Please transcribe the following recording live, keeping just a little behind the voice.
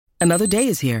Another day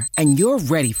is here, and you're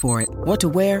ready for it. What to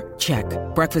wear? Check.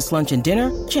 Breakfast, lunch, and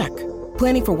dinner? Check.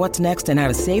 Planning for what's next and how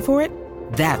to save for it?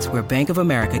 That's where Bank of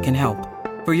America can help.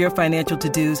 For your financial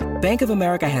to-dos, Bank of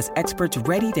America has experts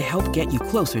ready to help get you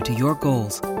closer to your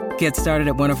goals. Get started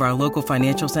at one of our local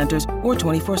financial centers or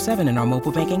 24/7 in our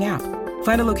mobile banking app.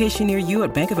 Find a location near you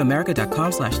at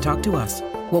bankofamerica.com/talktous.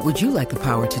 What would you like the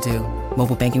power to do?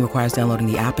 Mobile banking requires downloading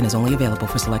the app and is only available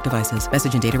for select devices.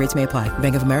 Message and data rates may apply.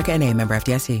 Bank of America N.A., member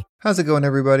FDIC. How's it going,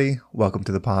 everybody? Welcome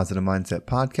to the Positive Mindset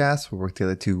Podcast, where we work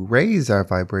together to raise our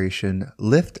vibration,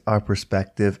 lift our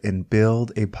perspective, and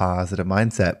build a positive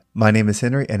mindset. My name is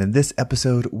Henry, and in this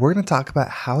episode, we're going to talk about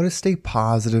how to stay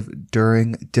positive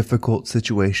during difficult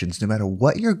situations. No matter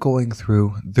what you're going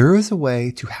through, there is a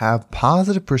way to have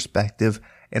positive perspective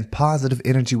and positive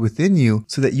energy within you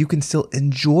so that you can still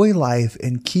enjoy life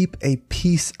and keep a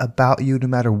peace about you no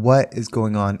matter what is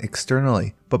going on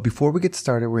externally. But before we get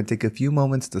started, we're going to take a few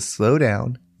moments to slow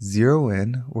down, zero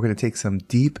in. We're going to take some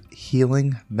deep,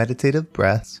 healing, meditative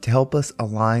breaths to help us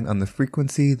align on the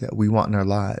frequency that we want in our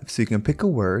lives. So you can pick a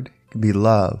word. It can be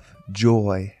love,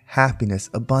 joy, happiness,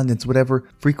 abundance, whatever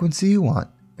frequency you want.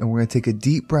 And we're going to take a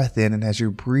deep breath in, and as you're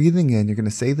breathing in, you're going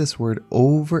to say this word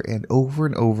over and over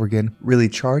and over again. Really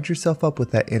charge yourself up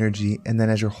with that energy, and then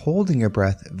as you're holding your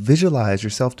breath, visualize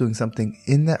yourself doing something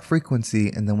in that frequency,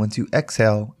 and then once you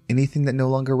exhale, anything that no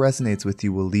longer resonates with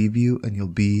you will leave you, and you'll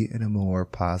be in a more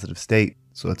positive state.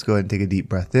 So let's go ahead and take a deep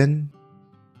breath in.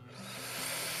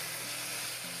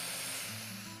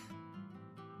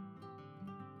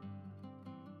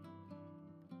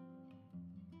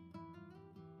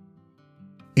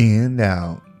 And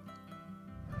out.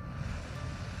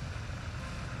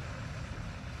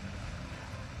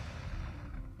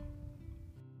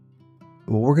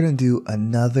 Well, we're going to do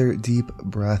another deep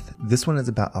breath. This one is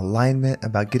about alignment,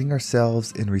 about getting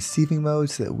ourselves in receiving mode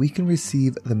so that we can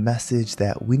receive the message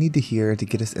that we need to hear to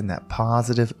get us in that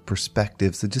positive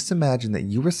perspective. So just imagine that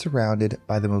you were surrounded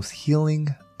by the most healing,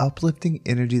 uplifting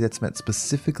energy that's meant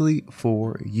specifically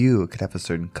for you. It could have a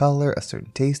certain color, a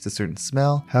certain taste, a certain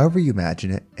smell, however you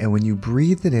imagine it. And when you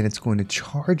breathe it in, it's going to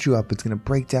charge you up. It's going to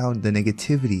break down the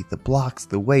negativity, the blocks,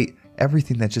 the weight,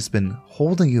 everything that's just been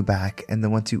holding you back. And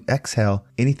then once you exhale,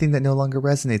 anything that no longer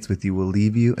resonates with you will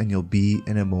leave you, and you'll be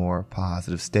in a more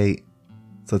positive state.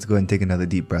 So let's go ahead and take another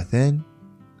deep breath in.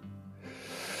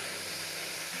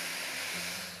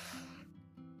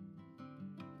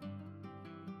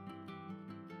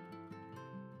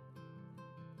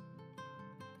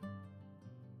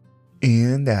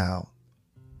 And out.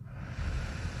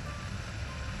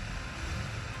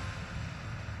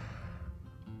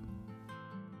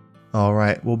 All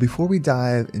right. Well, before we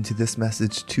dive into this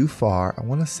message too far, I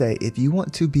want to say if you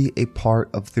want to be a part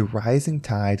of the rising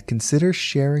tide, consider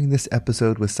sharing this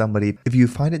episode with somebody. If you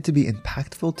find it to be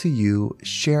impactful to you,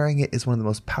 sharing it is one of the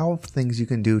most powerful things you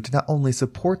can do to not only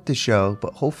support the show,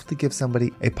 but hopefully give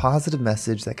somebody a positive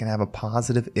message that can have a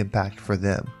positive impact for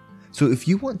them. So if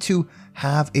you want to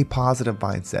have a positive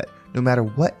mindset, no matter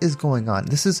what is going on,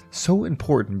 this is so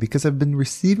important because I've been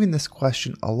receiving this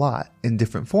question a lot in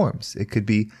different forms. It could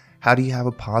be, how do you have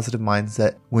a positive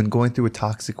mindset when going through a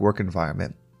toxic work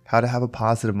environment? How to have a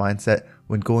positive mindset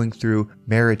when going through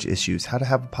marriage issues? How to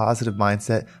have a positive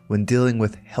mindset when dealing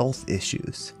with health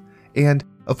issues? And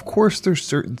of course, there's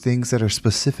certain things that are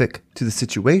specific to the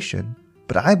situation,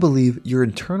 but I believe your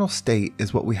internal state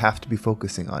is what we have to be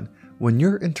focusing on. When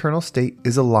your internal state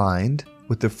is aligned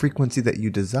with the frequency that you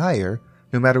desire,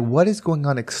 no matter what is going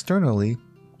on externally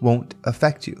won't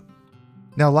affect you.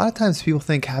 Now, a lot of times people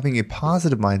think having a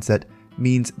positive mindset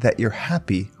means that you're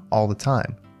happy all the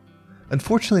time.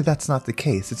 Unfortunately, that's not the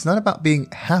case. It's not about being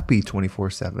happy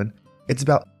 24/7. It's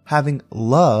about having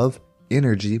love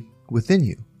energy within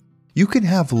you. You can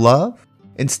have love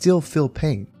and still feel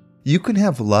pain. You can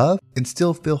have love and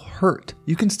still feel hurt.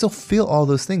 You can still feel all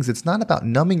those things. It's not about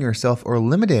numbing yourself or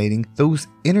eliminating those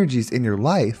energies in your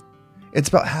life. It's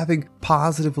about having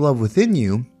positive love within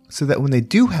you so that when they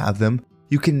do have them,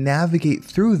 you can navigate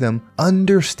through them,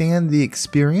 understand the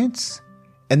experience,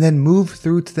 and then move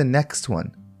through to the next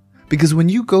one. Because when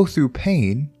you go through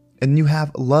pain and you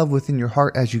have love within your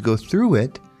heart as you go through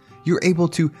it, you're able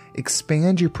to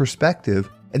expand your perspective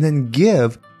and then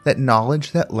give that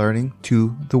knowledge, that learning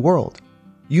to the world.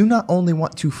 You not only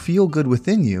want to feel good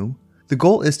within you, the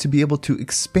goal is to be able to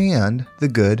expand the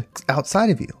good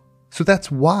outside of you. So that's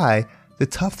why the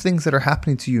tough things that are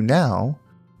happening to you now,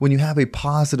 when you have a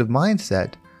positive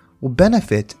mindset, will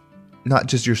benefit not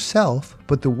just yourself,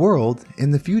 but the world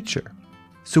in the future.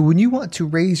 So when you want to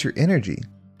raise your energy,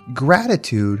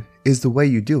 gratitude is the way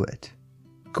you do it.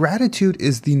 Gratitude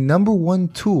is the number one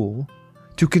tool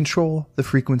to control the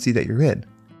frequency that you're in.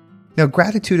 Now,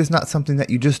 gratitude is not something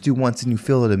that you just do once and you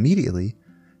feel it immediately.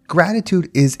 Gratitude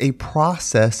is a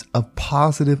process of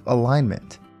positive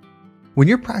alignment. When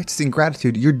you're practicing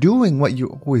gratitude, you're doing what you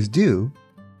always do.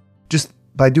 Just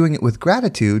by doing it with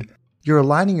gratitude, you're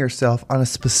aligning yourself on a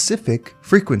specific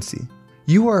frequency.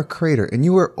 You are a creator, and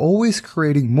you are always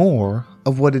creating more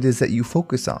of what it is that you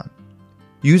focus on.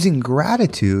 Using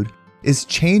gratitude is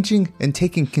changing and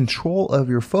taking control of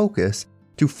your focus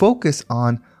to focus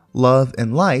on love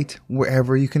and light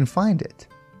wherever you can find it.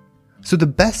 So the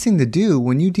best thing to do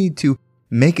when you need to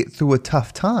make it through a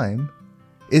tough time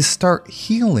is start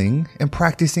healing and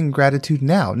practicing gratitude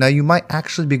now. Now, you might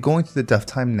actually be going through the tough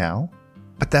time now,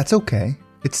 but that's okay.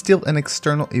 It's still an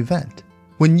external event.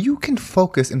 When you can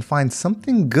focus and find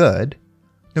something good,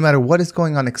 no matter what is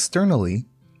going on externally,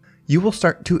 you will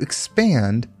start to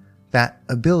expand that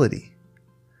ability.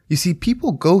 You see,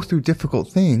 people go through difficult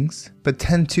things, but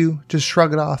tend to just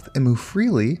shrug it off and move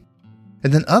freely.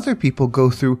 And then other people go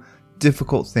through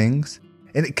difficult things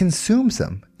and it consumes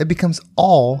them. It becomes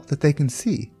all that they can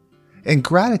see. And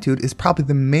gratitude is probably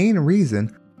the main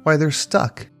reason why they're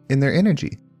stuck in their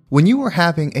energy. When you are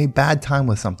having a bad time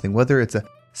with something, whether it's a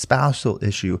spousal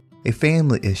issue, a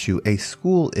family issue, a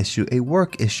school issue, a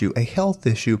work issue, a health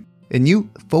issue, and you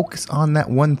focus on that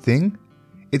one thing,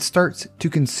 it starts to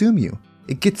consume you.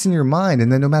 It gets in your mind, and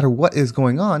then no matter what is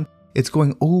going on, it's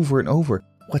going over and over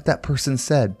what that person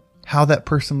said, how that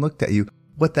person looked at you,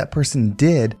 what that person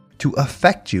did to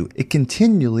affect you. It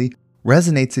continually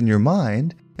resonates in your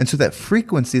mind, and so that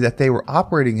frequency that they were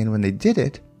operating in when they did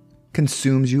it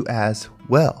consumes you as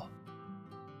well.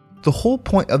 The whole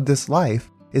point of this life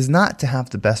is not to have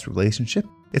the best relationship.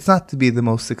 It's not to be the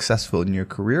most successful in your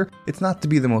career. It's not to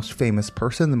be the most famous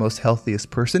person, the most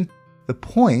healthiest person. The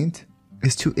point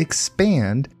is to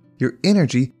expand your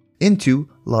energy into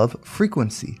love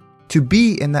frequency, to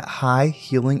be in that high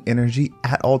healing energy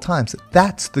at all times.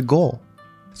 That's the goal.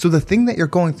 So the thing that you're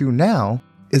going through now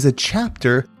is a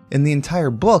chapter in the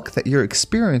entire book that you're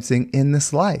experiencing in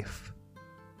this life.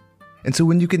 And so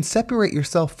when you can separate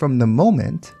yourself from the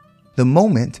moment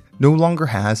no longer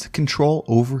has control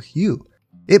over you.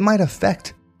 It might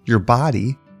affect your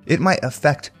body, it might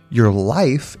affect your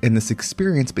life in this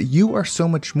experience, but you are so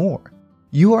much more.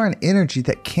 You are an energy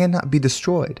that cannot be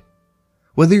destroyed.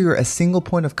 Whether you're a single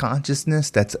point of consciousness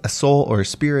that's a soul or a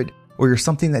spirit, or you're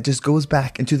something that just goes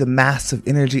back into the mass of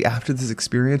energy after this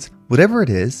experience, whatever it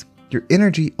is, your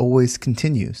energy always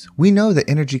continues. We know that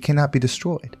energy cannot be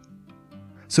destroyed.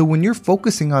 So when you're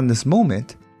focusing on this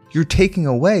moment, you're taking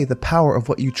away the power of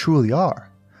what you truly are.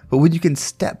 But when you can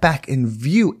step back and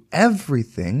view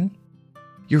everything,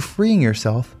 you're freeing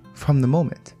yourself from the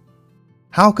moment.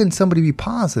 How can somebody be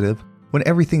positive when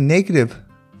everything negative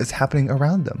is happening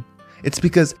around them? It's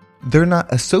because they're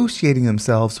not associating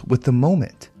themselves with the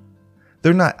moment.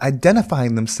 They're not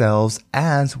identifying themselves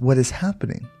as what is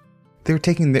happening. They're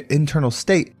taking their internal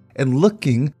state and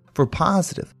looking for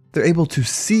positive. They're able to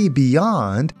see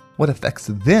beyond what affects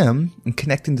them and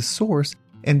connecting to source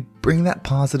and bring that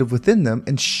positive within them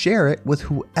and share it with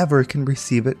whoever can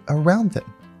receive it around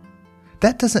them.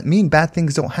 That doesn't mean bad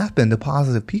things don't happen to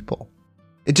positive people.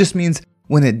 It just means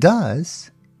when it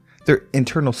does, their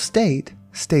internal state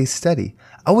stays steady.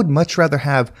 I would much rather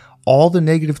have all the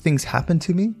negative things happen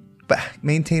to me, but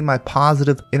maintain my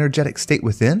positive energetic state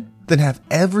within, than have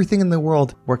everything in the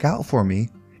world work out for me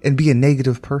and be a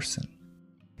negative person.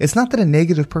 It's not that a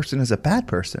negative person is a bad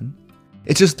person.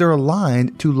 It's just they're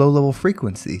aligned to low-level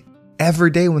frequency.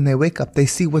 Every day when they wake up, they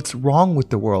see what's wrong with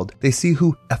the world. They see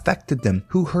who affected them,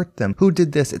 who hurt them, who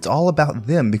did this. It's all about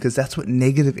them because that's what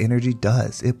negative energy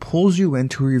does. It pulls you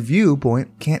into a review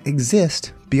point, can't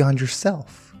exist beyond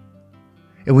yourself.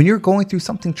 And when you're going through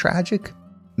something tragic,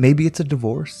 maybe it's a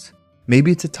divorce,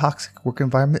 maybe it's a toxic work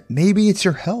environment, maybe it's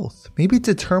your health, maybe it's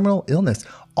a terminal illness.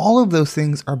 All of those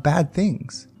things are bad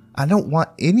things. I don't want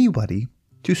anybody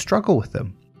to struggle with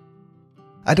them.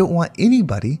 I don't want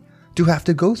anybody to have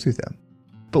to go through them.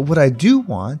 But what I do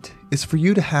want is for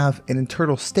you to have an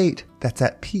internal state that's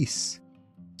at peace.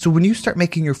 So when you start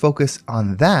making your focus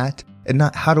on that and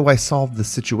not how do I solve the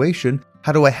situation,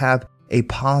 how do I have a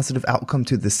positive outcome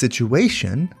to the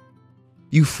situation,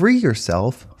 you free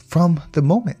yourself from the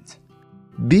moment.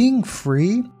 Being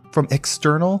free from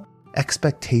external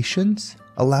expectations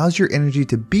allows your energy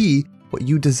to be what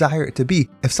you desire it to be.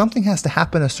 If something has to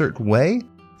happen a certain way,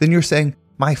 then you're saying,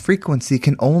 my frequency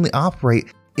can only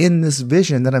operate in this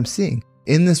vision that I'm seeing,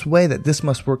 in this way that this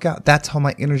must work out. That's how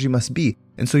my energy must be.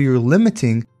 And so you're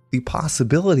limiting the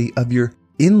possibility of your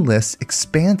endless,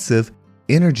 expansive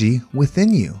energy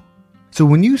within you. So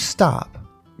when you stop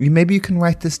maybe you can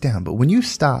write this down, but when you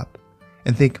stop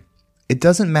and think, it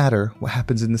doesn't matter what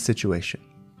happens in the situation,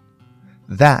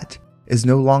 that is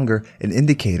no longer an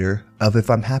indicator of if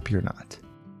I'm happy or not.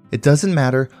 It doesn't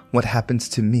matter what happens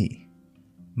to me.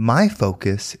 My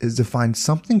focus is to find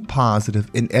something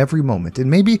positive in every moment. And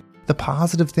maybe the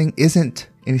positive thing isn't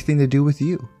anything to do with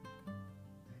you.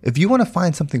 If you want to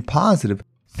find something positive,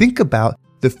 think about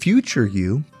the future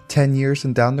you 10 years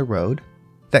and down the road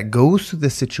that goes through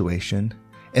this situation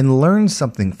and learns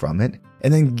something from it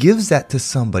and then gives that to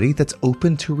somebody that's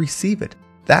open to receive it.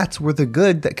 That's where the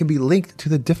good that can be linked to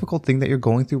the difficult thing that you're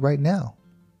going through right now.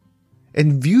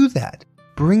 And view that.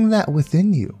 Bring that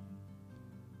within you.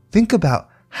 Think about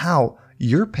how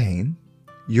your pain,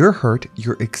 your hurt,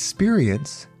 your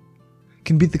experience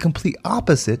can be the complete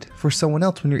opposite for someone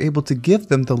else when you're able to give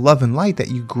them the love and light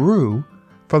that you grew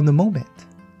from the moment.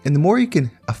 And the more you can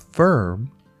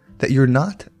affirm that you're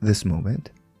not this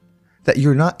moment, that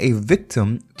you're not a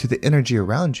victim to the energy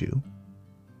around you,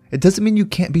 it doesn't mean you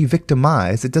can't be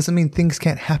victimized. It doesn't mean things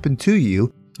can't happen to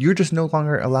you. You're just no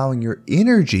longer allowing your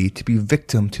energy to be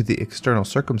victim to the external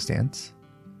circumstance.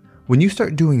 When you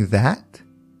start doing that,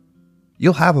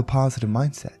 you'll have a positive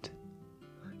mindset.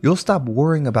 You'll stop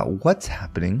worrying about what's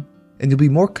happening, and you'll be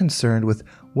more concerned with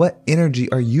what energy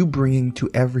are you bringing to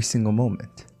every single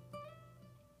moment.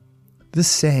 This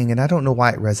saying, and I don't know why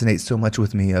it resonates so much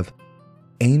with me, of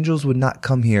angels would not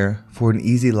come here for an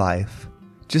easy life,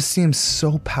 just seems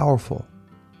so powerful.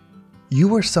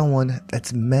 You are someone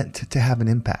that's meant to have an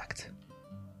impact.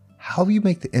 How you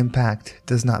make the impact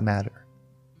does not matter.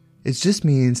 It just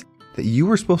means that you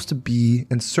were supposed to be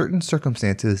in certain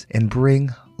circumstances and bring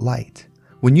light.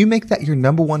 When you make that your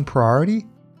number one priority,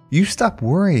 you stop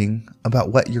worrying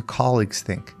about what your colleagues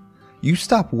think. You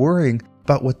stop worrying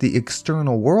about what the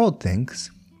external world thinks,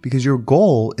 because your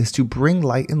goal is to bring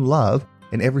light and love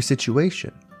in every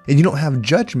situation. And you don't have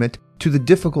judgment to the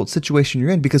difficult situation you're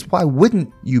in, because why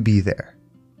wouldn't you be there?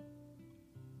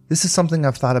 This is something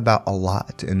I've thought about a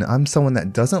lot, and I'm someone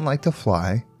that doesn't like to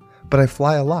fly, but I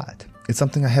fly a lot. It's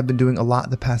something I have been doing a lot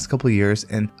the past couple of years,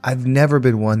 and I've never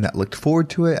been one that looked forward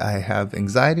to it. I have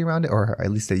anxiety around it, or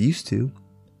at least I used to.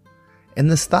 And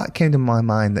this thought came to my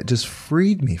mind that just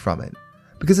freed me from it.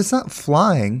 Because it's not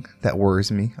flying that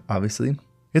worries me, obviously.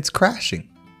 It's crashing.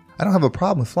 I don't have a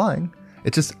problem with flying.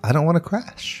 It's just I don't want to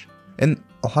crash. And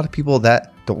a lot of people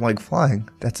that don't like flying,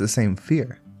 that's the same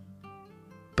fear.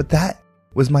 But that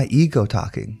was my ego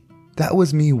talking. That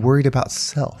was me worried about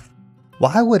self.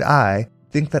 Why would I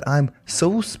think that I'm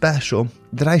so special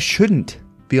that I shouldn't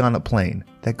be on a plane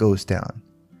that goes down?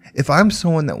 If I'm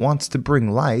someone that wants to bring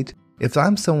light, if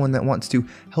I'm someone that wants to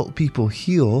help people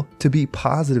heal, to be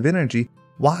positive energy,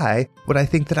 why would I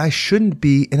think that I shouldn't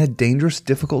be in a dangerous,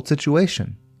 difficult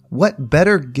situation? What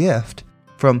better gift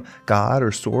from God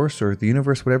or Source or the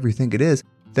universe, whatever you think it is,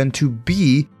 than to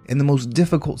be in the most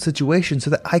difficult situation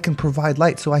so that I can provide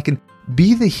light, so I can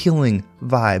be the healing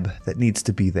vibe that needs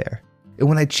to be there. And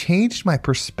when I changed my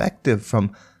perspective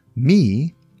from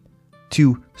me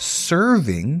to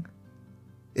serving,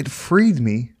 it freed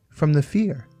me from the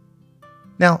fear.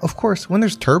 Now, of course, when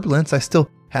there's turbulence, I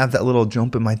still have that little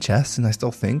jump in my chest and I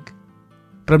still think,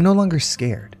 but I'm no longer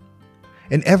scared.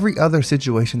 In every other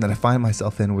situation that I find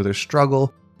myself in where there's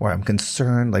struggle, or I'm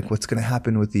concerned, like what's going to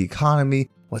happen with the economy,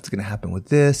 what's going to happen with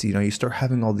this, you start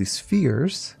having all these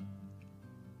fears,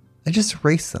 I just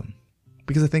erase them,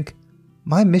 because I think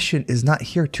my mission is not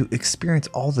here to experience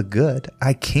all the good.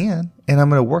 I can, and I'm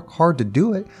going to work hard to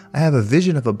do it. I have a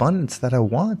vision of abundance that I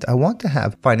want. I want to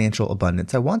have financial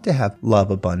abundance. I want to have love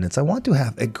abundance. I want to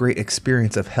have a great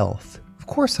experience of health. Of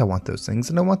course I want those things,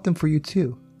 and I want them for you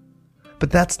too. But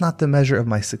that's not the measure of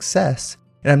my success,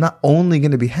 and I'm not only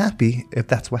going to be happy if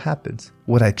that's what happens.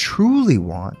 What I truly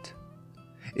want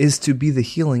is to be the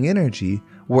healing energy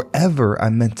wherever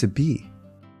I'm meant to be.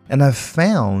 And I've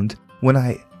found when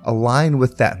I align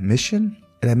with that mission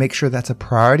and I make sure that's a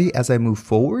priority as I move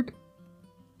forward,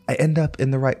 I end up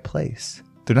in the right place.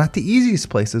 They're not the easiest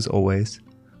places always,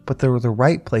 but they're the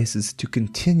right places to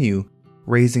continue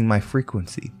raising my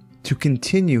frequency, to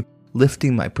continue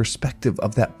lifting my perspective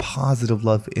of that positive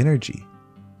love energy.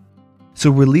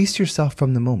 So release yourself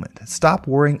from the moment. Stop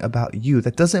worrying about you.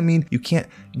 That doesn't mean you can't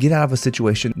get out of a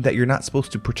situation, that you're not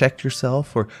supposed to protect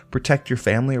yourself or protect your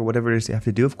family or whatever it is you have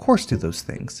to do. Of course, do those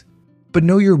things. But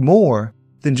know you're more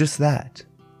than just that.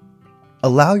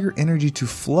 Allow your energy to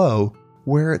flow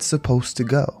where it's supposed to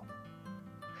go.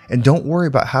 And don't worry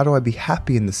about how do I be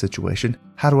happy in the situation?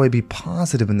 How do I be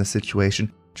positive in the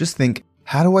situation? Just think,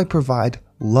 how do I provide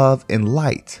love and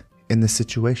light in this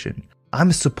situation?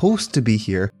 I'm supposed to be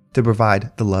here to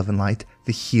provide the love and light,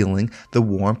 the healing, the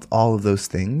warmth, all of those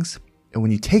things. And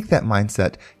when you take that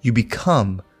mindset, you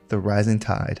become the rising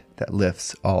tide that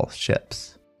lifts all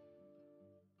ships.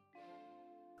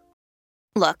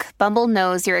 Look, Bumble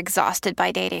knows you're exhausted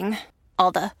by dating.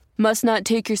 All the must not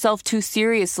take yourself too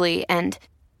seriously and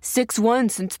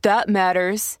 6'1" since that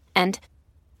matters. And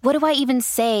what do I even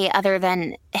say other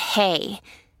than, hey?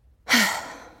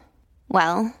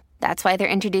 Well, that's why they're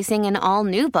introducing an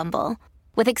all-new Bumble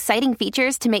with exciting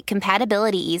features to make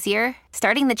compatibility easier,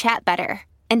 starting the chat better,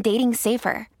 and dating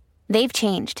safer. They've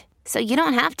changed, so you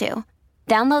don't have to.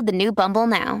 Download the new Bumble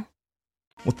now.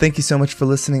 Well, thank you so much for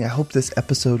listening. I hope this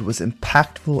episode was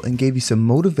impactful and gave you some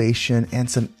motivation and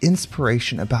some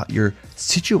inspiration about your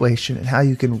situation and how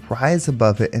you can rise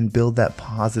above it and build that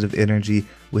positive energy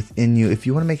within you. If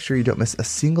you want to make sure you don't miss a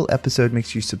single episode, make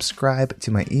sure you subscribe to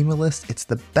my email list. It's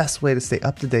the best way to stay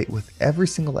up to date with every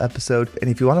single episode. And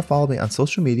if you want to follow me on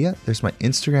social media, there's my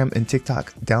Instagram and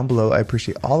TikTok down below. I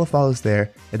appreciate all the follows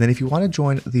there. And then if you want to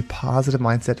join the Positive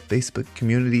Mindset Facebook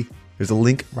community, there's a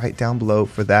link right down below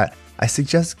for that. I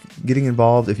suggest getting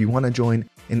involved if you want to join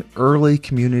an early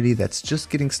community that's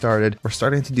just getting started. We're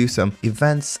starting to do some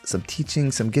events, some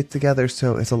teaching, some get-togethers,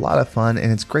 so it's a lot of fun,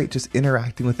 and it's great just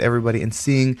interacting with everybody and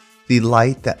seeing the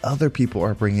light that other people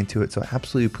are bringing to it. So I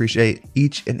absolutely appreciate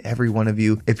each and every one of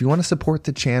you. If you want to support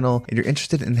the channel and you're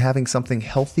interested in having something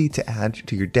healthy to add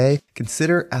to your day,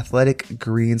 consider Athletic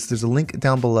Greens. There's a link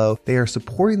down below. They are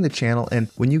supporting the channel, and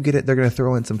when you get it, they're going to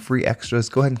throw in some free extras.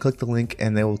 Go ahead and click the link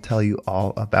and they will tell you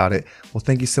all about it. Well,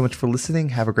 thank you so much for listening.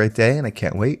 Have a great day, and I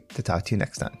can't wait to talk to you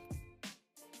next time.